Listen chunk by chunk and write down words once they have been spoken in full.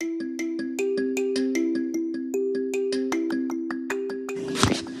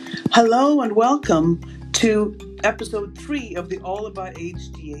Hello and welcome to episode 3 of the All About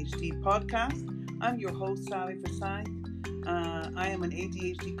ADHD podcast. I'm your host, Sally Forsyth. I am an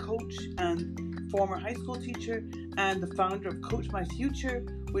ADHD coach and former high school teacher and the founder of Coach My Future,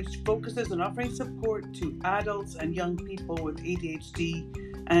 which focuses on offering support to adults and young people with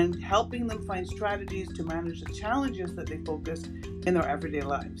ADHD and helping them find strategies to manage the challenges that they focus in their everyday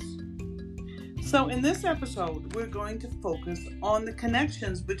lives. So in this episode, we're going to focus on the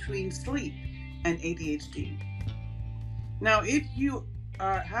connections between sleep and ADHD. Now, if you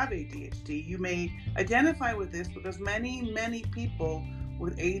have ADHD, you may identify with this because many people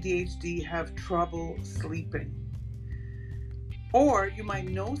with ADHD have trouble sleeping. Or you might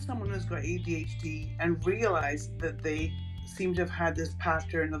know someone who's got ADHD and realize that they seem to have had this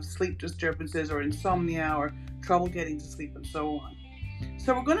pattern of sleep disturbances or insomnia or trouble getting to sleep and so on.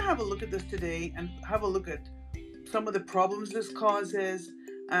 So we're going to have a look at this today and have a look at some of the problems this causes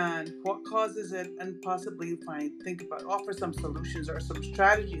and what causes it, and possibly offer some solutions or some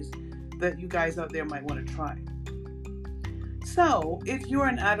strategies that you guys out there might want to try. So if you're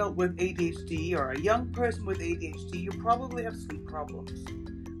an adult with ADHD or a young person with ADHD, you probably have sleep problems.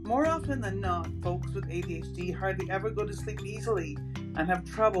 More often than not, folks with ADHD hardly ever go to sleep easily and have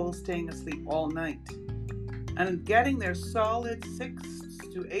trouble staying asleep all night. And getting their solid 6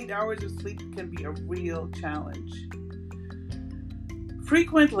 to 8 hours of sleep can be a real challenge.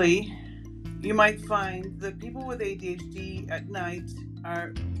 Frequently, you might find that people with ADHD at night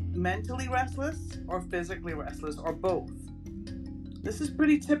are mentally restless or physically restless or both. This is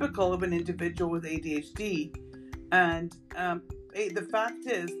pretty typical of an individual with ADHD, and the fact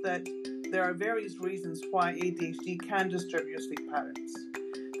is that there are various reasons why ADHD can disturb your sleep patterns.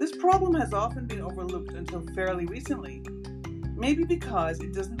 This problem has often been overlooked until fairly recently, maybe because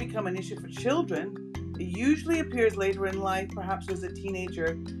it doesn't become an issue for children. It usually appears later in life, perhaps as a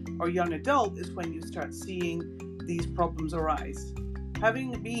teenager or young adult is when you start seeing these problems arise.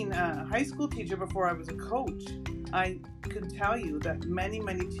 Having been a high school teacher before I was a coach, I can tell you that many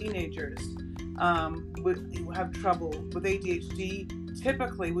teenagers who have trouble with ADHD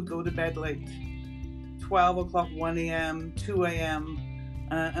typically would go to bed late, 12 o'clock, 1 a.m., 2 a.m.,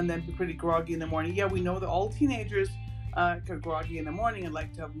 and then be pretty groggy in the morning. Yeah, we know that all teenagers are groggy in the morning and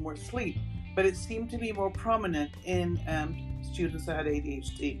like to have more sleep, but it seemed to be more prominent in students that had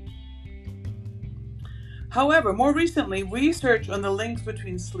ADHD. However, more recently, research on the links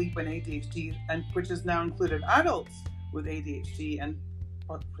between sleep and ADHD, and which has now included adults with ADHD and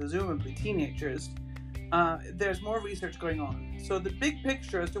presumably teenagers, there's more research going on. So the big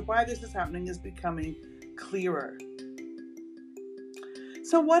picture as to why this is happening is becoming clearer.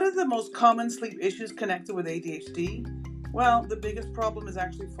 So what are the most common sleep issues connected with ADHD? Well, the biggest problem is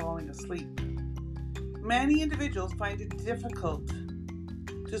actually falling asleep. Many individuals find it difficult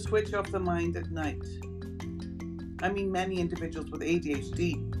to switch off the mind at night. I mean, many individuals with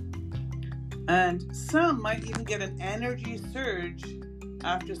ADHD. And some might even get an energy surge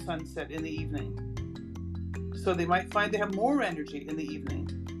after sunset in the evening. So they might find they have more energy in the evening.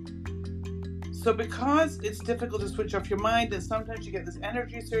 So because it's difficult to switch off your mind, and sometimes you get this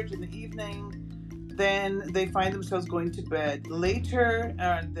energy surge in the evening, then they find themselves going to bed later,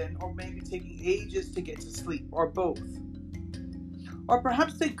 or maybe taking ages to get to sleep, or both. Or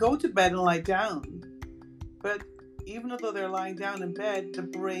perhaps they go to bed and lie down, but even though they're lying down in bed, the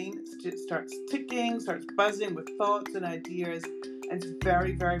brain starts ticking, starts buzzing with thoughts and ideas, and it's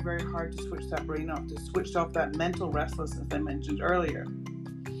very hard to switch that brain off, to switch off that mental restlessness I mentioned earlier.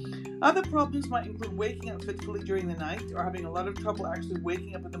 Other problems might include waking up fitfully during the night or having a lot of trouble actually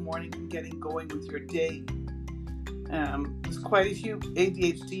waking up in the morning and getting going with your day. There's quite a few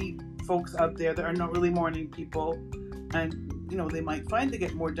ADHD folks out there that are not really morning people, and they might find they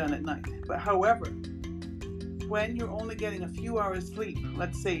get more done at night. But however, when you're only getting a few hours sleep,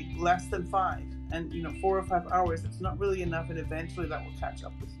 let's say less than 5, and 4 or 5 hours, it's not really enough, and eventually that will catch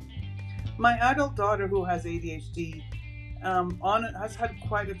up with you. My adult daughter, who has ADHD, has had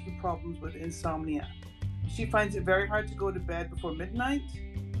quite a few problems with insomnia. She finds it very hard to go to bed before midnight.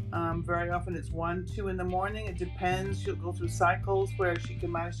 Very often it's 1, 2 in the morning. It depends. She'll go through cycles where she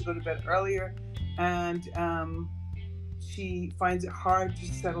can manage to go to bed earlier, and she finds it hard to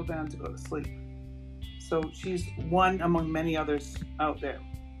settle down to go to sleep. So she's one among many others out there.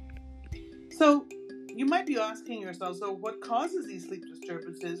 So you might be asking yourself, so what causes these sleep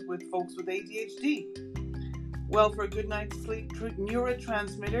disturbances with folks with ADHD? Well, for a good night's sleep,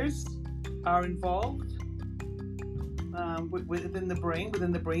 neurotransmitters are involved within the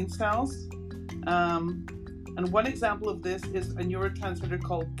brain cells. And one example of this is a neurotransmitter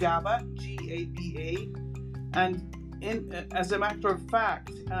called GABA, G-A-B-A. And as a matter of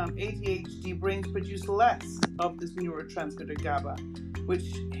fact, ADHD brains produce less of this neurotransmitter GABA,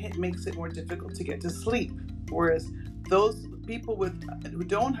 which makes it more difficult to get to sleep. Whereas those people who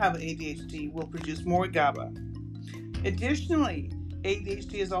don't have ADHD will produce more GABA. Additionally,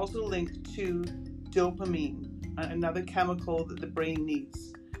 ADHD is also linked to dopamine, another chemical that the brain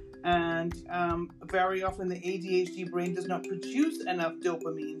needs. And very often the ADHD brain does not produce enough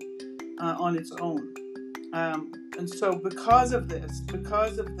dopamine on its own. And so because of this,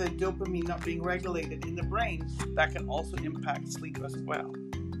 because of the dopamine not being regulated in the brain, that can also impact sleep as well.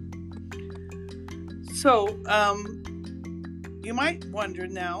 So you might wonder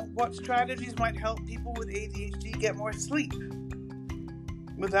now, what strategies might help people with ADHD get more sleep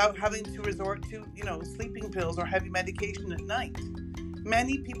without having to resort to, sleeping pills or heavy medication at night.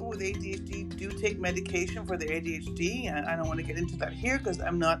 Many people with ADHD do take medication for their ADHD, and I don't want to get into that here because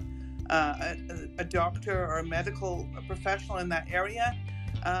I'm not a doctor or a medical professional in that area,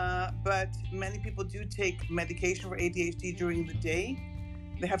 but many people do take medication for ADHD during the day.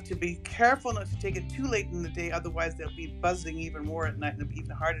 They have to be careful not to take it too late in the day, otherwise they'll be buzzing even more at night and it'll be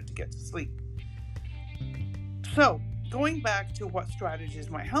even harder to get to sleep. So, going back to what strategies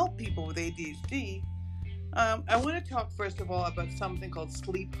might help people with ADHD, I want to talk first of all about something called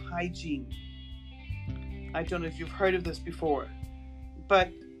sleep hygiene. I don't know if you've heard of this before,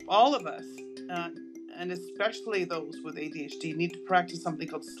 but all of us, and especially those with ADHD, need to practice something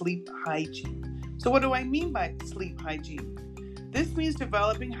called sleep hygiene. So what do I mean by sleep hygiene? This means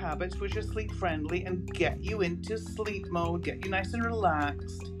developing habits which are sleep friendly and get you into sleep mode, get you nice and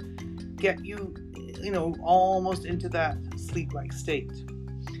relaxed, get you, almost into that sleep-like state.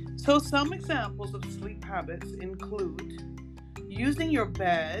 So some examples of sleep habits include using your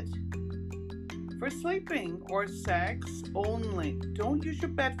bed for sleeping or sex only. Don't use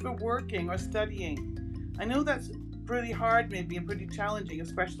your bed for working or studying. I know that's pretty hard maybe and pretty challenging,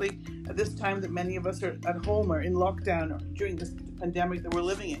 especially at this time that many of us are at home or in lockdown or during this pandemic that we're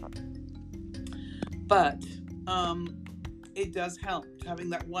living in. But it does help having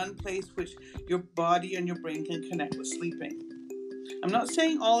that one place which your body and your brain can connect with sleeping. I'm not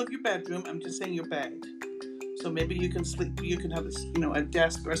saying all of your bedroom, I'm just saying your bed. So maybe you can sleep, you can have a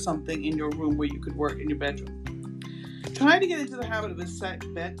desk or something in your room where you could work in your bedroom. Try to get into the habit of a set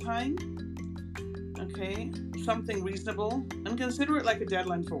bedtime, okay, something reasonable, and consider it like a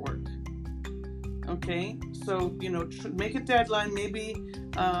deadline for work. Okay, so, make a deadline. Maybe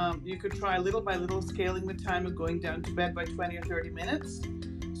you could try little by little scaling the time of going down to bed by 20 or 30 minutes.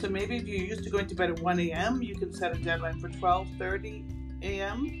 So maybe if you're used to going to bed at 1 a.m., you can set a deadline for 12:30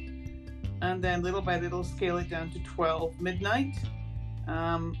 a.m. and then little by little scale it down to 12 midnight.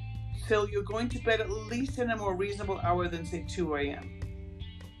 So you're going to bed at least in a more reasonable hour than, say, 2 a.m.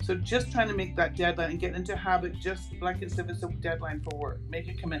 So just trying to make that deadline and get into habit just like as if it's a deadline for work. Make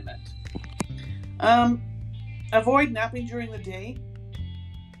a commitment. Avoid napping during the day.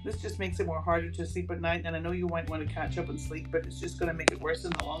 This just makes it more harder to sleep at night, and I know you might want to catch up and sleep, but it's just going to make it worse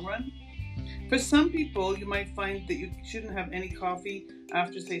in the long run. For some people, you might find that you shouldn't have any coffee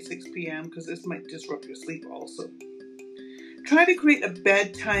after, say, 6 p.m. because this might disrupt your sleep also. Try to create a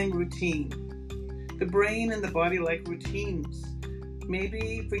bedtime routine. The brain and the body like routines.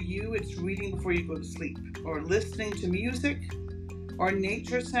 Maybe for you, it's reading before you go to sleep, or listening to music, or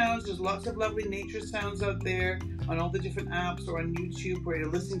nature sounds. There's lots of lovely nature sounds out there on all the different apps or on YouTube where you're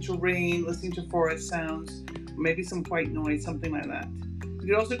listening to rain, listening to forest sounds, maybe some white noise, something like that. You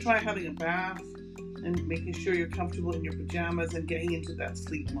could also try having a bath and making sure you're comfortable in your pajamas and getting into that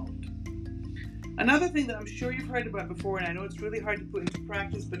sleep mode. Another thing that I'm sure you've heard about before, and I know it's really hard to put into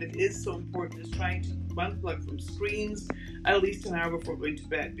practice, but it is so important, is trying to unplug from screens at least an hour before going to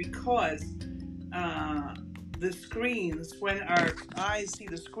bed, because the screens, when our eyes see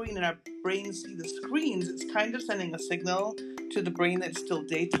the screen and our brains see the screens, it's kind of sending a signal to the brain that it's still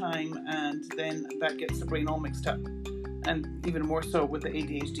daytime, and then that gets the brain all mixed up. And even more so with the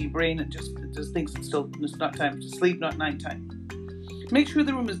ADHD brain, it just thinks it's not time to sleep, not nighttime. Make sure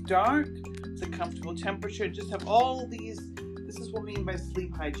the room is dark, it's a comfortable temperature. Just have all these, this is what we mean by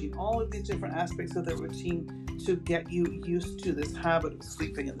sleep hygiene, all of these different aspects of the routine to get you used to this habit of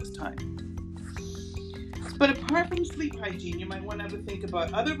sleeping at this time. But apart from sleep hygiene, you might want to have a think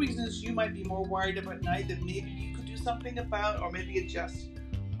about other reasons you might be more worried about night that maybe you could do something about, or maybe adjust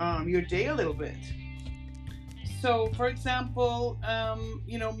your day a little bit. So, for example,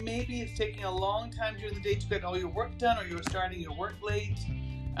 maybe it's taking a long time during the day to get all your work done, or you're starting your work late,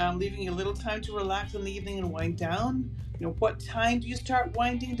 leaving you a little time to relax in the evening and wind down. What time do you start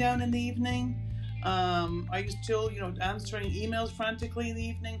winding down in the evening? Are you still, answering emails frantically in the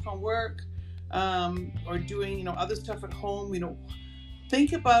evening from work? or doing, other stuff at home,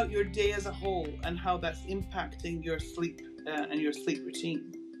 think about your day as a whole and how that's impacting your sleep and your sleep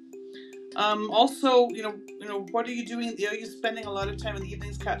routine. Also, what are you doing? Are you spending a lot of time in the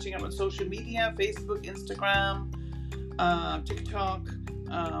evenings catching up on social media, Facebook, Instagram, TikTok,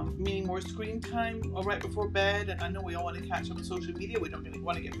 meaning more screen time right before bed? And I know we all want to catch up on social media. We don't really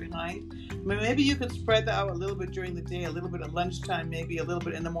want to get behind. Maybe you could spread that out a little bit during the day, a little bit at lunchtime, maybe a little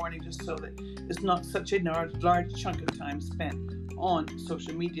bit in the morning, just so that it's not such a large chunk of time spent on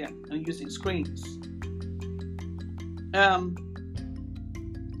social media and using screens.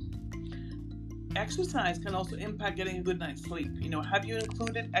 Exercise can also impact getting a good night's sleep. Have you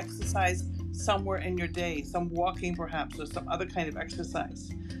included exercise somewhere in your day, some walking perhaps, or some other kind of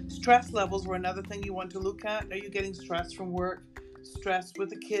exercise? Stress levels were another thing you want to look at. Are you getting stressed from work, stressed with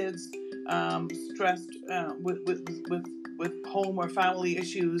the kids, stressed with home or family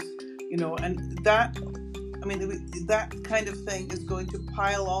issues, and that kind of thing is going to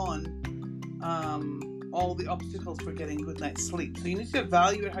pile on all the obstacles for getting a good night's sleep. So you need to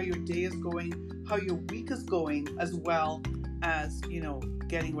evaluate how your day is going, how your week is going, as well as,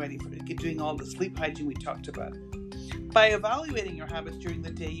 getting ready for doing all the sleep hygiene we talked about. By evaluating your habits during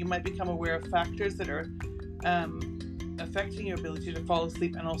the day, you might become aware of factors that are affecting your ability to fall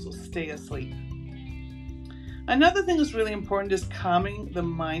asleep and also stay asleep. Another thing that's really important is calming the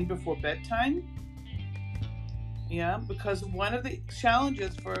mind before bedtime. Yeah, because one of the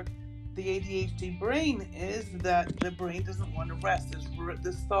challenges for the ADHD brain is that the brain doesn't want to rest.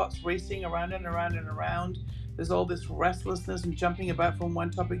 There's thoughts racing around and around and around. There's all this restlessness and jumping about from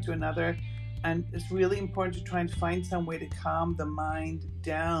one topic to another. And it's really important to try and find some way to calm the mind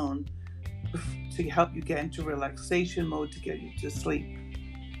down to help you get into relaxation mode to get you to sleep.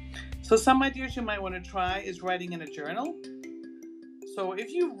 So some ideas you might want to try is writing in a journal. So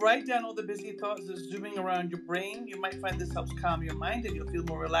if you write down all the busy thoughts that's zooming around your brain, you might find this helps calm your mind and you'll feel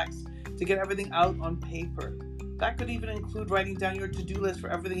more relaxed to get everything out on paper. That could even include writing down your to-do list for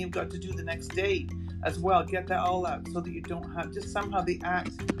everything you've got to do the next day as well. Get that all out so that you don't have, just somehow the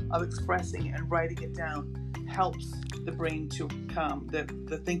act of expressing it and writing it down helps the brain to calm,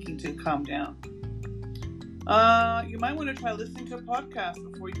 the thinking to calm down. You might want to try listening to a podcast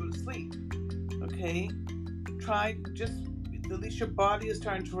before you go to sleep. Okay? Try just, at least your body is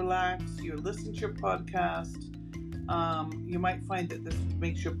starting to relax. You're listening to your podcast. You might find that this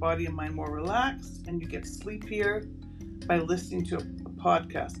makes your body and mind more relaxed and you get sleepier by listening to a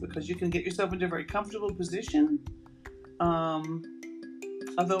podcast, because you can get yourself into a very comfortable position.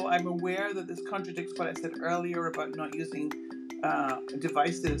 Although I'm aware that this contradicts what I said earlier about not using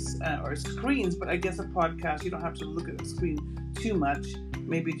devices or screens, but I guess a podcast, you don't have to look at the screen too much.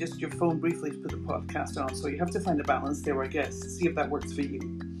 Maybe just your phone briefly to put the podcast on. So you have to find a balance there, I guess. See if that works for you.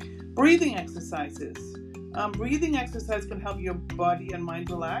 Breathing exercises. Breathing exercise can help your body and mind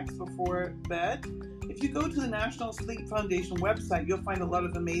relax before bed. If you go to the National Sleep Foundation website, you'll find a lot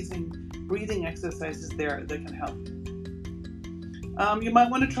of amazing breathing exercises there that can help. You might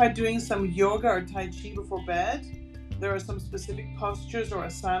want to try doing some yoga or Tai Chi before bed. There are some specific postures or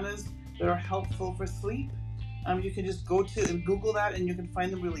asanas that are helpful for sleep. You can just go to and Google that and you can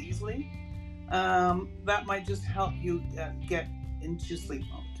find them really easily. That might just help you get into sleep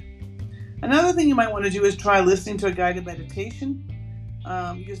mode. Another thing you might want to do is try listening to a guided meditation.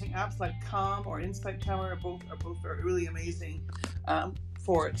 Using apps like Calm or Insight Timer are both really amazing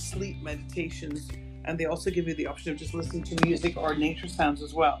for sleep meditations, and they also give you the option of just listening to music or nature sounds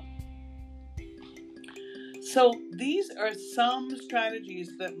as well. So these are some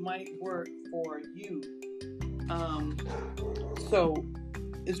strategies that might work for you. So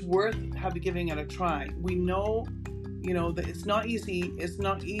it's worth giving it a try. We know, that it's not easy. It's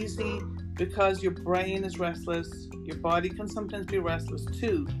not easy because your brain is restless. Your body can sometimes be restless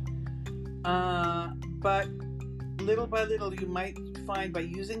too. But little by little, you might find by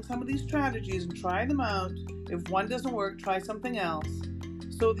using some of these strategies and try them out. If one doesn't work, try something else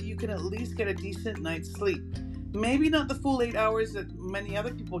so that you can at least get a decent night's sleep. Maybe not the full 8 hours that many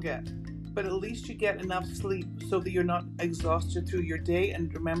other people get, but at least you get enough sleep so that you're not exhausted through your day.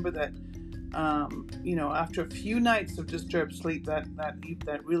 And remember that, after a few nights of disturbed sleep,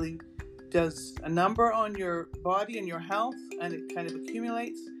 that really does a number on your body and your health, and it kind of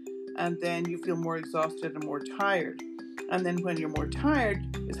accumulates, and then you feel more exhausted and more tired. And then when you're more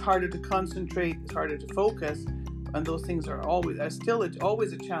tired, it's harder to concentrate, it's harder to focus, and those things are always a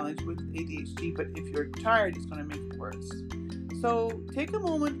challenge with ADHD, but if you're tired, it's going to make it worse. So take a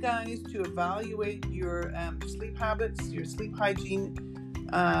moment, guys, to evaluate your sleep habits, your sleep hygiene,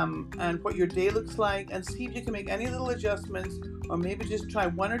 and what your day looks like, and see if you can make any little adjustments or maybe just try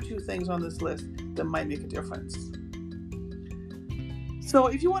one or two things on this list that might make a difference. So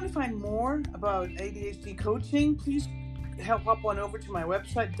if you want to find more about ADHD coaching, please hop on over to my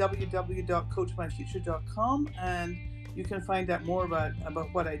website, www.coachmyfuture.com, and you can find out more about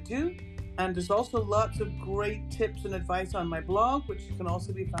what I do. And there's also lots of great tips and advice on my blog, which can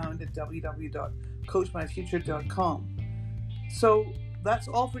also be found at www.coachmyfuture.com. So that's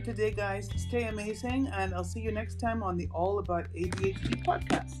all for today, guys. Stay amazing, and I'll see you next time on the All About ADHD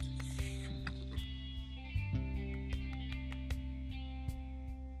podcast.